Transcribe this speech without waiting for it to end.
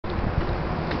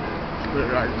Spirit,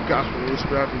 right? The gospel, the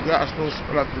Spirit, the gospel,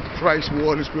 Spirit, the Christ,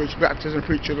 water, spiritual baptism,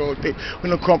 preacher, all day. We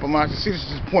don't compromise. See, this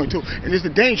is the point too, and this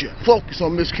is the danger. Focus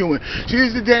on miscuing. See,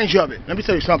 this is the danger of it. Let me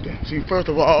tell you something. See, first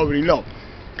of all, I already know.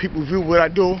 People view what I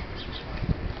do.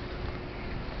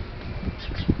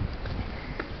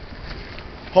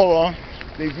 Hold on.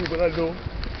 They view what I do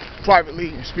privately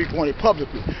and speak on it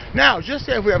publicly. Now, just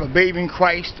say if we have a baby in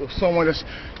Christ or someone that's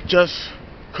just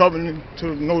coming to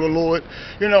know the Lord,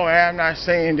 you know, and I'm not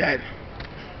saying that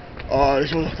they're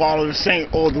supposed to follow the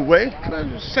saint all the way.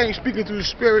 The saint speaking through the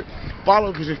Spirit,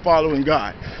 follow because they're following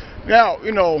God. Now,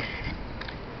 you know,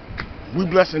 we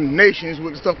blessing nations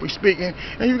with the stuff we're speaking,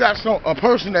 and you got a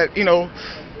person that, you know,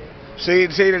 say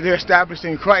that they're established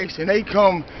in Christ, and they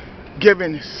come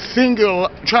giving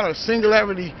trying to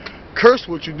singularly curse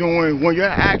what you're doing when you're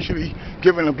actually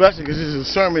giving a blessing, because this is a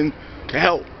sermon to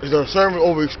help. It's a sermon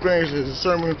over experience. It's a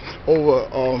sermon over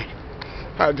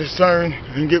how to discern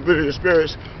and get rid of the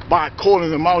spirits by calling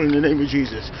them out in the name of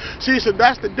Jesus. See, so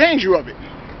that's the danger of it.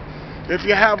 If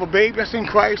you have a baby that's in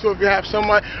Christ, or if you have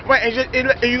somebody, right,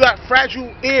 and you got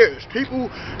fragile ears, people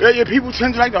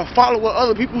tend to like to follow what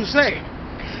other people say.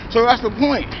 So that's the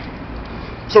point.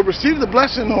 So receive the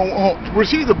blessing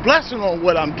on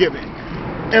what I'm giving,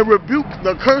 and rebuke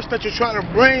the curse that you're trying to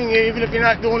bring, even if you're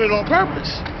not doing it on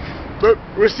purpose. But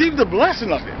receive the blessing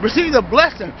of it. Receive the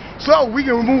blessing, so we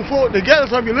can move forward together.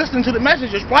 So if you're listening to the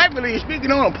messages privately and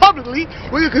speaking on them publicly,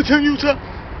 we can continue to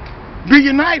be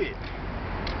united.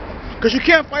 Because you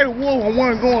can't fight a war when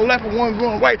one going left and one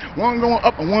going right, one going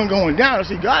up and one going down.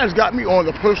 See, God has got me on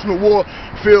the personal war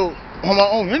field on my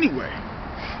own anyway.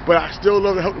 But I still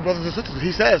love to help the brothers and sisters.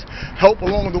 He says, help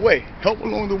along the way. Help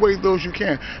along the way those you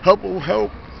can. Help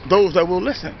those that will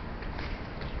listen.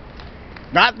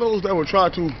 Not those that will try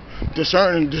to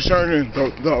discern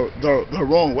the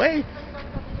wrong way.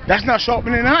 That's not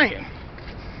sharpening iron.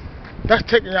 That's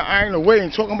taking your iron away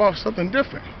and talking about something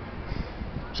different.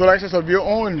 So like I said, so if you're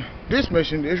on this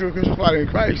mission, the Israel Christian Father in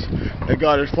Christ, that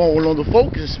God is falling on the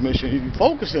focus mission, if you're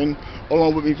focusing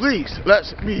along with me, please,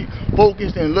 let's be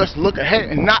focused and let's look ahead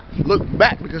and not look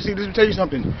back. Because see, let me tell you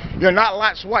something. You're not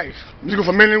Lot's wife. Let's go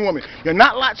for men and women. You're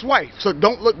not Lot's wife, so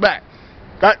don't look back.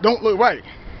 That don't look right.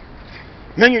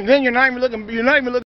 Then you're not even looking.